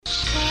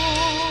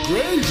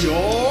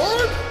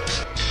graveyard.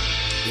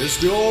 It's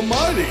the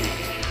Almighty.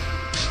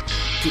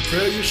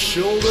 Prepare your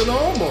shield and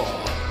armor.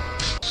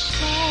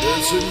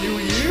 It's a new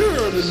year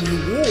and a new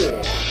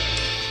war.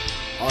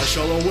 I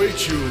shall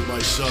await you, my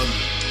son.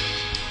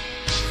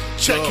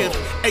 Check it,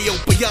 ayo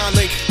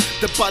bionic.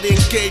 The body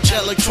engaged,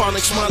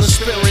 electronics, mind and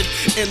spirit.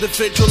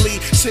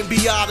 Individually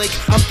symbiotic,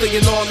 I'm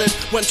thinking on it.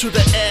 Went to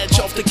the edge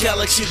of the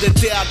galaxy. The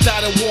day I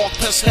died and walked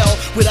past hell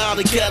without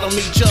a get on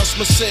me. Just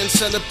my sins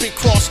and a big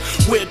cross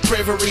with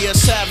bravery. A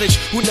savage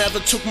who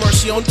never took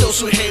mercy on those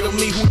who hate on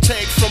me. Who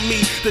take from me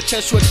the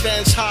chance to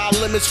advance high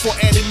limits for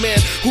any man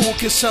who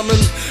can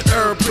summon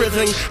herb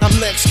breathing. I'm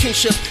next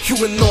kinship,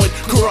 humanoid,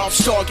 corrupt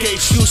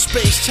stargates. Use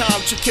space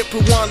time to keep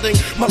rewinding.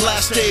 My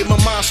last day, my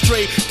mind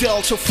straight.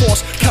 Delta Force,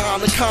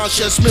 kinda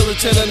conscious,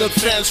 militant and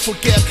advanced.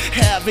 Forget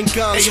having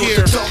guns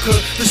here. The darker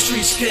the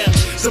streets get,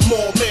 the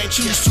more men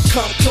choose to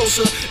come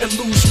closer and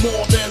lose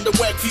more than the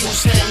whack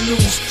views and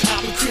news.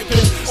 I've been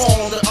creeping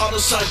on the other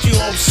side, you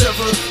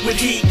observer with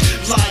heat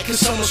like a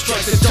summer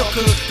strike. The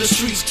darker the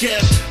streets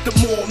get, the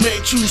more men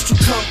choose to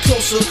come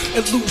closer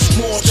and lose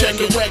more than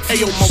the whack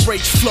views. Ayo, my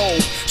rage flow,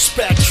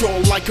 spectral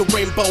like a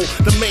rainbow.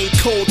 The main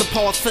code, the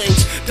power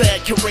things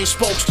that can rain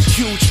spokes.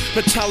 Huge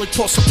metallic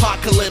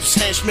post-apocalypse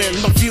henchman.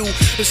 My view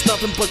is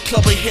nothing but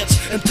clubby hits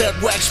and dead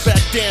wax.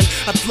 Back then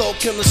I'd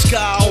look in the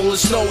sky,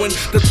 always knowing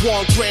that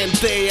one grand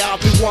day I'll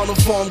be one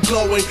of them,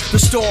 glowing the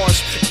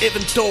stars.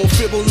 Even though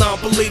feeble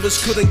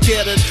non-believers couldn't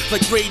get it,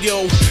 like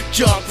radio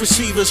junk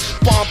receivers,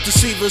 bomb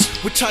deceivers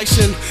with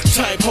Tyson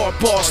type hard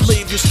bars.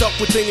 Leave you stuck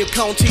within your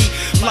county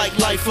like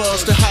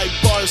lifers. The high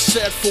bar is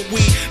set for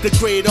we, the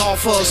great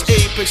offers.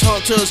 Apex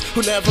hunters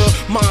who never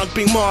mind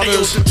being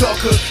martyrs. The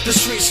darker the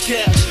streets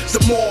get,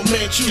 the more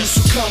men choose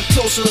to come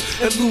closer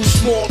and lose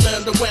more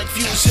than the whack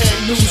views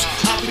and news.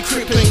 I've been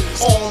creeping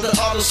on the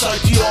other side,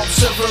 the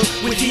observer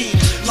with heat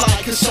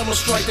like a summer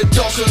strike. The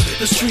darker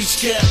the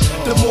streets get,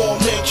 the more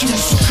men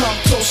choose to come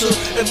closer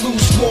and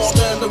lose more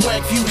than the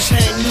whack views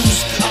and news.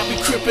 I've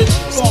been creeping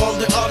on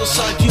the other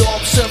side, the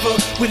observer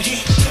with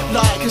heat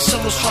like a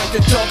summer strike.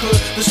 The darker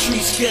the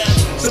streets get,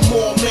 the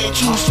more men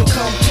choose to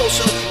come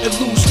closer and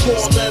lose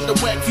more than the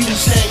whack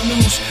views and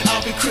news.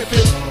 I've been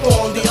creeping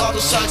on the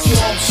other side, the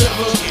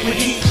observer with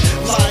heat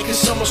like a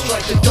summer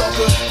strike. The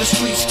darker the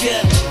streets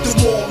get, the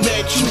more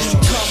men choose to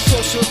come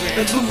closer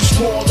and lose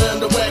more than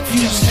the whack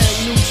views and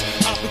news.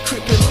 I've been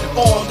creeping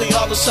on the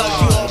other side,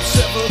 the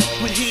observer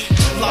with heat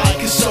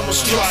like a summer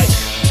strike.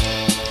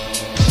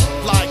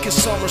 Like a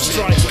summer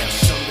strike.